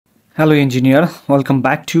Hello engineer, welcome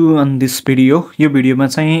back to on this video. यो भिडियोमा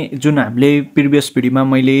चाहिँ जुन हामीले प्रिभियस भिडियोमा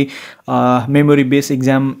मैले मेमोरी बेस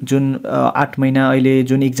एक्जाम जुन 8 महिना अहिले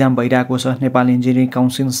जुन एक्जाम भइरहेको छ नेपाल इन्जिनियरिङ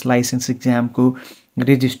काउन्सिल लाइसेन्स एक्जामको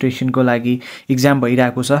रेजिस्ट्रेसनको लागि एक्जाम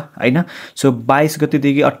भइरहेको छ हैन। सो 22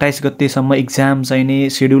 गतेदेखि 28 गतेसम्म एक्जाम चाहिँ नि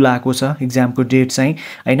शेड्युल आएको छ, एक्जामको डेट चाहिँ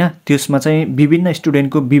हैन। त्यसमा चाहिँ विभिन्न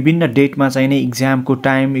स्टुडेन्टको विभिन्न डेटमा चाहिँ नि एक्जामको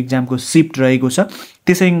टाइम, एक्जामको शिफ्ट रहेको छ।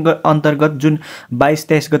 त्यसै अन्तर्गत जुन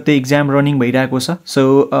 22-23 गते एक्जाम रनिङ भइरहेको छ। सो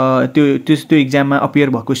त्यो एक्जाममा अपियर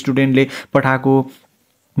भएको स्टुडेन्टले पठाएको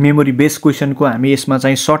मेमोरी बेस क्वेशनको हामी यसमा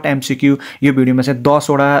चाहिँ सर्ट एमसीक्यू, यो भिडियोमा चाहिँ 10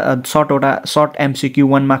 वटा सर्ट एमसीक्यू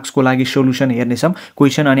 1 मार्क्सको लागि सोलुसन हेर्नेछौँ,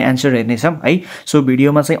 क्वेशन अनि एन्सर हेर्नेछौँ है। सो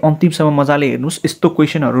भिडियोमा चाहिँ अन्तिमसम्म मजाले हेर्नुस्। यस्तो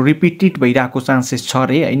क्वेशनहरू रिपिटेड भइरहेको चान्सेस छ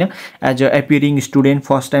रे हैन। As a एपियरिङ student,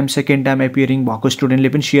 first time second time एपियरिङ भएको स्टुडेन्टले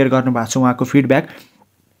पनि सेयर गर्नुभएको छ उहाँको फिडब्याक।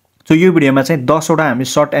 सो यो भिडियोमा चाहिँ 10 वटा हामी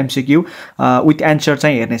सर्ट एमसीक्यू विथ एन्सर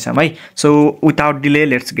चाहिँ हेर्नेछौँ है। So without delay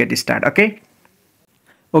let's get start.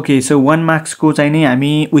 Okay so 1 मार्क्सको चाहिँ नि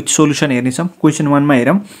हामी विथ सोलुसन हेर्नेछौँ। क्वेसन 1 मा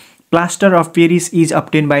हेरौँ। Plaster of Paris is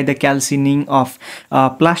obtain by the क्याल्सिनिङ of.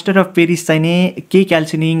 Plaster of Paris चाहिँ नि के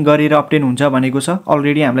क्याल्सिनिङ गरेर अब्टेन हुन्छ भनेको छ।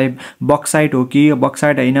 अलरेडी हामीलाई बक्साइट हो कि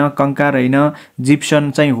बक्साइट होइन, कङ्कार होइन,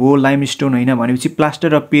 जिप्सन चाहिँ हो, लाइमस्टोन होइन भनेपछि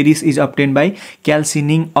plaster of Paris is obtain by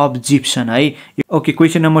क्याल्सिनिङ of Gipson है। ओके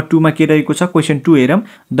क्वेसन नम्बर 2 मा के रहेको छ। क्वेसन 2 हेरौँ।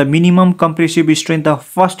 The minimum compressive strength of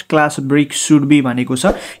first class brick should be भनेको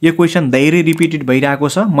छ। यो क्वेसन धेरै रिपिटेड भइरहेको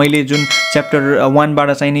छ। मैले जुन च्याप्टर 1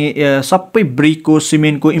 बाट चाहिँ नि सबै ब्रिकको,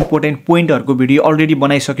 सिमेन्टको इम्पोर्टेन्ट पोइन्टहरुको भिडियो अलरेडी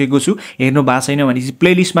बनाइसकेको छु। हेर्नु भएको छैन भने चाहिँ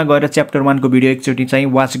प्लेलिस्टमा गएर च्याप्टर 1 को भिडियो एकचोटी चाहिँ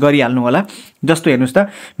वाच गरिहाल्नु होला। जस्तो हेर्नुस् त,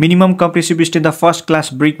 minimum compressive strength of first class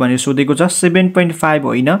brick भनेर सोधेको छ। 7.5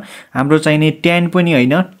 होइन, हाम्रो चाहिँ नि 10 पनि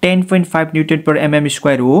होइन, 10.5 न्युटन पर एमएम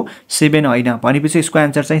स्क्वायर हो, 7 होइन भनेपछि यसको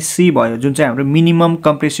आन्सर चाहिँ सी भयो, जुन चाहिँ हाम्रो minimum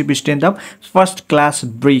compressive strength of first class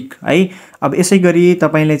brick है। अब यसै गरी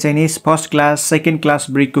तपाईले चाहिँ नि फर्स्ट क्लास, सेकेन्ड क्लास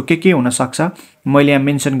ब्रिकको के हुन सक्छ मैले यहाँ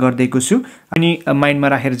मेन्सन गरिदिएको छु, अनि माइन्डमा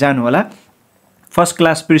राखेर जानु होला। फर्स्ट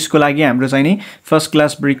क्लास ब्रिकको लागि हाम्रो चाहिँ नि फर्स्ट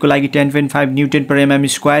क्लास ब्रिकको लागि 10.5 न्युटन पर एमएम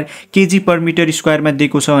स्क्वायर, केजी पर मिटर स्क्वायरमा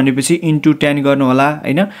दिएको छ भनेपछि इन्टु 10 गर्नु होला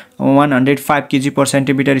हैन। 105 केजी पर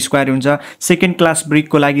सेन्टिमिटर स्क्वायर हुन्छ। सेकेन्ड क्लास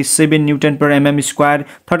ब्रिकको लागि 7 न्युटन पर एमएम स्क्वायर,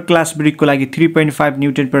 थर्ड क्लास ब्रिकको लागि 3.5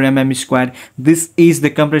 newton per MM square. This is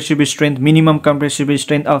the compressive strength, minimum compressive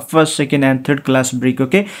strength of first, second and third class brick.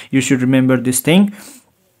 Okay, you should remember this thing.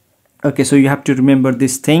 Okay so you have to remember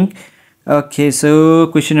this thing. Okay so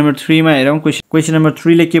question number 3 मा हेरौँ। Question number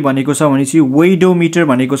 3 ले के भनेको छ भनेपछि वेडोमिटर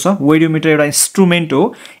भनेको छ। वेडोमिटर एउटा इन्स्ट्रुमेन्ट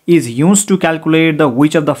हो, is use to calculate the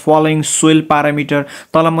which of the following soil parameter.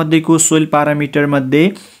 तलमध्येको soil parameter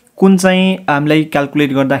मध्ये कुन चाहिँ हामीलाई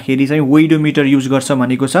क्याल्कुलेट गर्दाखेरि चाहिँ वेडोमिटर युज गर्छ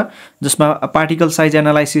भनेको छ, जसमा पार्टिकल साइज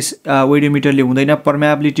एनालाइसिस वेडोमिटरले हुँदैन,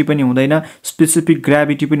 पर्मेबिलिटी पनि हुँदैन, स्पेसिफिक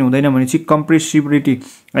ग्राभिटी पनि हुँदैन भनेपछि कम्प्रेसिबिलिटी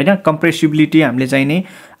हैन, कम्प्रेसिबिलिटी हामीले चाहिँ नि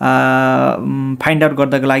फाइन्ड आउट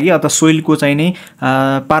गर्नको लागि अथवा सोइलको चाहिँ नि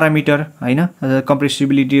प्यारामिटर हैन,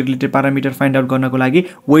 compressibility related parameter find out गर्नको लागि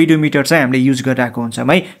वेडोमिटर चाहिँ हामीले युज गरिरहेको हुन्छौँ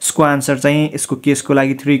है। यसको आन्सर चाहिँ यसको केसको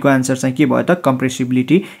लागि 3 को आन्सर चाहिँ के भयो त,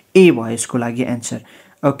 कम्प्रेसिबिलिटी ए भयो यसको लागि answer.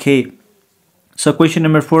 Okay so question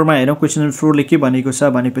number 4 मा हेरौँ। क्वेसन नम्बर 4 ले के भनेको छ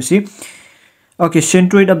भनेपछि okay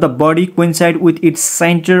centroid of the body coincide with its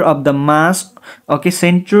centre of the mass. Okay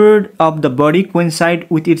centre of the body coincide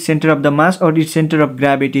with its centre of the mass और it's centre of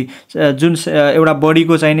gravity. जुन एउटा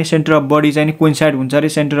बडीको चाहिँ नि सेन्टर अफ बडी चाहिँ नि coincide हुन्छ अरे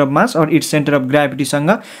सेन्टर अफ मास और it's centre of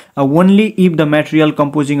ग्राभिटीसँग, only if the material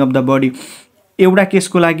composing of the body. एउटा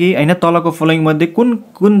केसको लागि हैन, तलको फलोइङ मध्ये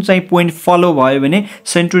कुन चाहिँ पोइन्ट फलो भयो भने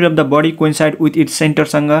centre of the body coincide with its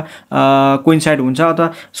सेन्टरसँग coincide हुन्छ,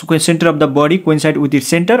 अथवा centre of the body coincide with its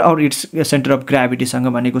centre और इट्स सेन्टर अफ ग्राभिटीसँग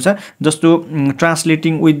भनेको छ। जस्तो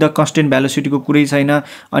ट्रान्सलेटिङ विथ द कन्स्टेन्ट भेलोसिटीको कुरै छैन,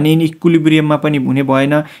 अनि इन इक्विलिब्रियममा पनि हुने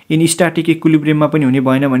भएन, इन स्ट्याटिक इक्विलिब्रियममा पनि हुने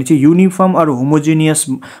भएन भने चाहिँ युनिफर्म और होमोजिनियस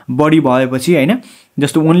बडी भएपछि हैन,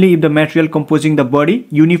 जस्तो only if the material composing the body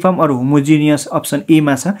uniform और होमोजिनियस अप्सन ए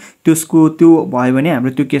मा छ, त्यो भयो भने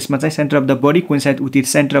हाम्रो त्यो केसमा चाहिँ centre of the body coincide with its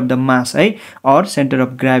centre of the mass है, और centre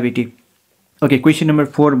of gravity. Okay question number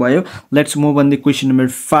 4 भयो। Let's move on the question number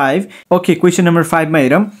 5। Okay question number 5 मा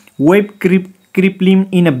हेरौँ। Web क्रिप्लिङ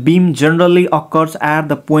in a beam generally occurs at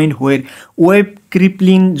the point where. Web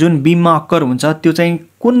क्रिप्लिङ जुन बीममा occur हुन्छ त्यो चाहिँ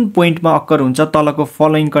कुन पोइन्टमा अक्कर हुन्छ, तलको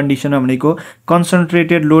फलोइङ कन्डिसन भनेको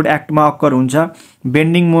कन्सन्ट्रेटेड लोड एक्टमा अक्कर हुन्छ,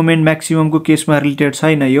 बेन्डिङ मोमेन्ट म्याक्सिममको केसमा रिलेटेड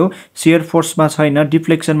छैन, यो सियर फोर्समा छैन,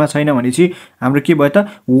 डिफ्लेक्सनमा छैन भनेपछि हाम्रो के भयो त,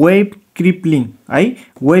 वेब क्रिप्लिङ है।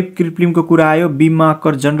 वेब क्रिप्लिङको कुरा आयो, बीममा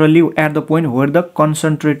occur generally at the point where the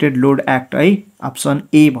concentrated load act है, अप्सन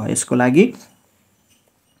ए भयो यसको लागि।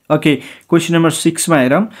 ओके क्वेसन नम्बर 6 मा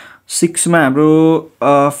हेरौँ। 6 मा हाम्रो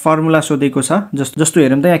फर्मुला सोधेको छ जस्तो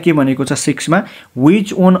हेरौँ त यहाँ के भनेको छ 6 मा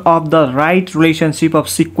which one of the right relationship of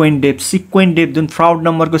सिक्वेन्ट depth जुन फ्राउड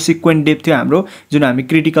नम्बरको सिक्वेन्ट डेप्थ थियो हाम्रो जुन हामी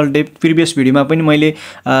क्रिटिकल डेप्थ प्रिभियस भिडियोमा पनि मैले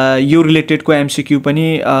यो रिलेटेडको एमसीक्यू पनि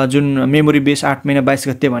जुन मेमोरी बेस 8 महिना 22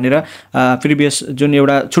 गते भनेर प्रिभियस जुन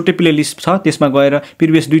एउटा छुट्टै प्लेलिस्ट छ त्यसमा गएर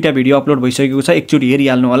प्रिभियस दुईटा भिडियो अपलोड भइसकेको छ एकचोटी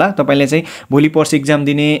हेरिहाल्नु होला तपाईले चाहिँ भोलि पर्सि एक्जाम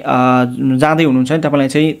दिने जाँदै हुनुहुन्छ नि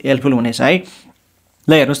तपाईलाई चाहिँ हेल्पफुल हुनेछ है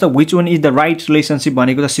ल हेर्नुस् त which one is the right relationship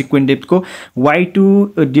भनेको त सिक्वेन्ट डेप्थको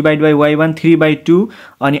y2 डिभाइड बाइ y1 3/2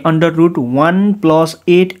 अनि अंडर रुट 1 +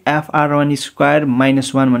 8 fr1 स्क्वायर -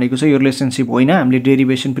 1 भनेको छ यो रिलेसनशिप होइन हामीले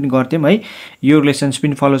डेरिभेसन पनि गर्थ्यौं है यो रिलेसनशिप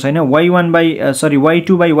पनि फलो छैन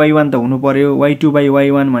y2 बाइ y1 त हुनु पर्यो y2 बाइ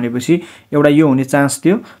y1 भनेपछि एउटा यो हुने चान्स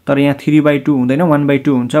थियो तर यहाँ 3/2 हुँदैन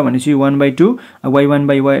 1/2 हुन्छ भनेपछि 1/2 y1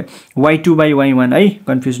 by y2 by y1 है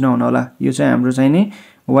कन्फ्युज नहुनु होला यो चाहिँ हाम्रो चाहिँ नि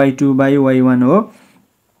y2 बाइ y1 हो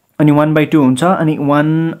अनि 1/2 हुन्छ अनि 1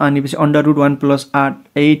 अनि पछि अंडर रुट 1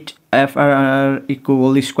 + 8 fr को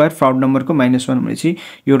होल स्क्वायर फ्राउड नम्बरको -1 भनेपछि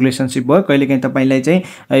यो रिलेसनशिप भयो कहिलेकाहीँ तपाईलाई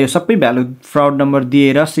चाहिँ यो सबै भ्यालु फ्राउड नम्बर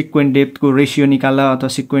दिएर सिक्वेन्ट डेप्थको रेशियो निकाल्न अथवा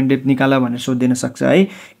सिक्वेन्ट डेप्थ निकाल्न भनेर सोधिदिन सक्छ है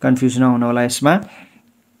कन्फ्युज नहुनु होला यसमा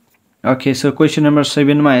ओके सो क्वेशन नम्बर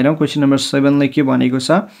 7 मा हेरौं क्वेशन नम्बर 7 ले के भनेको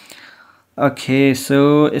छ ओके सो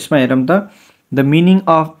यसमा हेरौं त the meaning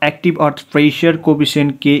of active earth pressure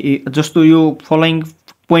coefficient के जस्तो यो फलोइङ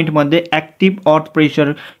पोइन्ट मध्ये एक्टिभ अर्थ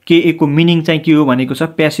प्रेशर के को मिनिङ चाहिँ के हो भनेको छ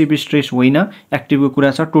प्यासिभ स्ट्रेस होइन एक्टिभको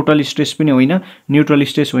कुरा छ टोटल स्ट्रेस पनि होइन न्यूट्रल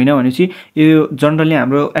स्ट्रेस होइन भनेपछि यो जनरली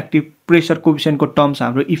हाम्रो एक्टिभ प्रेशर कोएफिसिएन्टको टर्म्स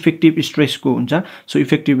हाम्रो इफेक्टिभ स्ट्रेसको हुन्छ सो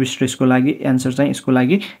इफेक्टिभ स्ट्रेसको लागि आन्सर चाहिँ यसको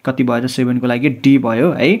लागि कति भयो त 7 को लागि डी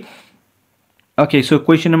भयो है ओके सो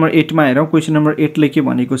क्वेशन नम्बर 8 मा हेरौं क्वेशन नम्बर 8 ले के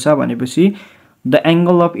भनेको छ भनेपछि the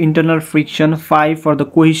angle of internal friction phi for the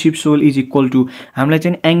cohesive soul is equal to हामीलाई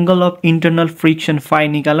चाहिँ angle of internal friction phi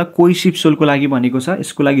निकाल्न cohesive soul को लागि भनेको छ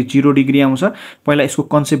यसको लागि 0 डिग्री आउँछ पहिला यसको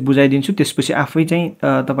कन्सेप्ट बुझाइदिन्छु त्यसपछि आफै चाहिँ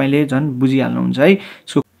तपाईले झन् बुझिहाल्नुहुन्छ है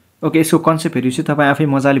सो ओके यसको कन्सेप्ट हेरेपछि तपाई आफै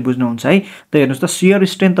मजाले बुझ्नुहुन्छ है त हेर्नुस् त shear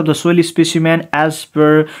strength of the soil specimen as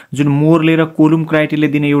per जुन मोरले र कोलुम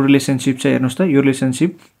क्राइटेरियाले दिने यो रिलेसनशिप छ हेर्नुस् त यो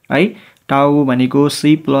रिलेसनशिप है टाउ भनेको c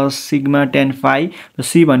 + sigma tan phi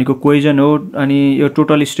c भनेको कोहेजन हो अनि यो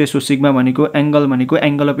टोटल स्ट्रेस हो सिग्मा भनेको एंगल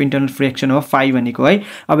अफ इन्टरनल फ्रिक्सन हो phi भनेको है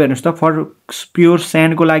अब हेर्नुस् त फर प्योर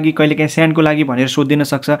स्यान्ड को लागि कहिलेकाहीँ स्यान्ड को लागि भनेर सोधिन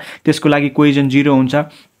सक्छ त्यसको लागि कोहेजन 0 हुन्छ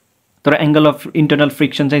तर एंगल अफ इन्टरनल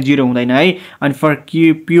फ्रिक्सन चाहिँ 0 हुँदैन है अनि फर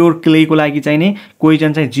प्योर क्ले को लागि चाहिँ नि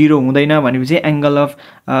कोहेजन चाहिँ 0 हुँदैन भनेपछि एंगल अफ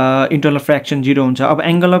इन्टरनल फ्रिक्सन 0 हुन्छ अब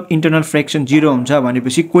एंगल अफ इन्टरनल फ्रिक्सन 0 हुन्छ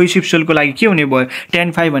भनेपछि कोहेसिभ सेल को लागि के हुने भयो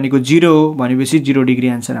tan phi भनेको 0 हो भनेपछि 0 डिग्री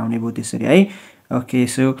आन्सर आउने भयो त्यसरी है ओके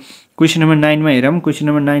सो क्वेशन नम्बर 9 मा हेरौं क्वेशन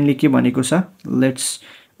नम्बर 9 ले के भनेको छ let's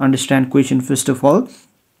understand question first of all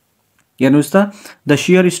हेर्नुस् त the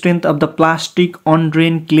shear strength of the plastic on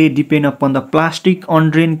drain clay depend upon the plastic on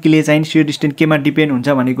drain clay चाहिँ शियर स्ट्रेन्थ केमा डिपेन्ड हुन्छ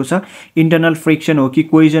भनेको छ इन्टरनल फ्रिक्सन हो कि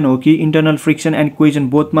कोहेजन हो कि इन्टरनल फ्रिक्सन एन्ड कोहेजन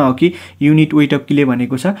बोथमा हो कि युनिट वेट अफ क्ले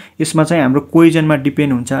भनेको छ यसमा चाहिँ हाम्रो कोहेजनमा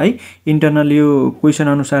डिपेन्ड हुन्छ है इन्टरनल यो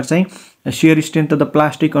क्वेशन अनुसार चाहिँ shear strength of the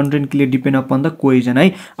plastic on drain clay depend upon the cohesion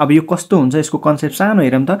है अब यो कस्तो हुन्छ यसको कन्सेप्ट सानो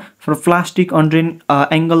हेरौँ त for plastic on drain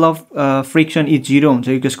angle of friction is 0 हुन्छ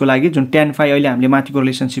यो त्यसको लागि जुन tan phi अहिले हामीले माथिको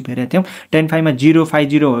रिलेसनशिप हेरेका थियौं tan phi मा 0 phi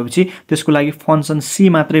 0 भएपछि त्यसको लागि फंक्सन c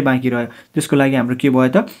मात्रै बाँकी रह्यो त्यसको लागि हाम्रो के भयो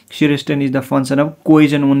त shear strength is the function of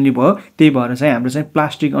cohesion only भयो त्यही भएर चाहिँ हाम्रो चाहिँ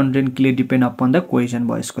plastic on drain clay depend upon the cohesion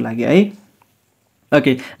भयो यसको लागि है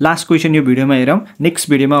ओके लास्ट क्वेशन यो भिडियोमा हेरौं नेक्स्ट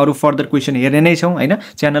भिडियोमा अरु फर्दर क्वेशन हेर्ने नै छौं हैन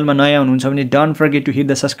च्यानलमा नयाँ हुनुहुन्छ भने don't forget to hit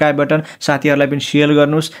the subscribe button साथीहरुलाई पनि शेयर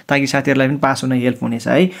गर्नुस् ताकि साथीहरुलाई पनि पास हुन हेल्प हुनेछ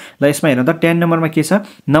है ल यसमा हेरौँ त 10 नम्बरमा के छ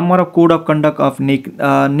number of code of conduct of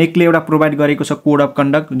necklace एउटा प्रोवाइड गरेको छ कोड अफ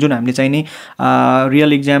कन्डक्ट जुन हामीले चाहिँ नि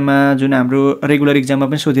रियल एक्जाममा जुन हाम्रो रेगुलर एक्जाममा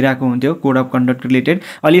पनि सोधिरहेको हुन्थ्यो कोड अफ कन्डक्ट रिलेटेड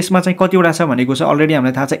अहिले यसमा चाहिँ कतिवटा छ भनेको छ अलरेडी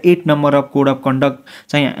हामीलाई थाहा छ 8 number of code of conduct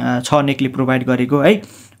चाहिँ छ नेकले प्रोवाइड गरेको है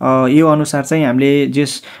यो अनुसार चाहिँ हामीले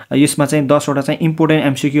यसमा चाहिँ 10 वटा चाहिँ इम्पोर्टेन्ट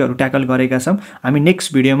एमसीक्यूहरु ट्याकल गरेका छौं हामी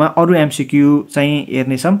नेक्स्ट भिडियोमा अरु एमसीक्यू चाहिँ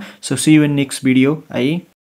हेर्ने छौं so C you in next video है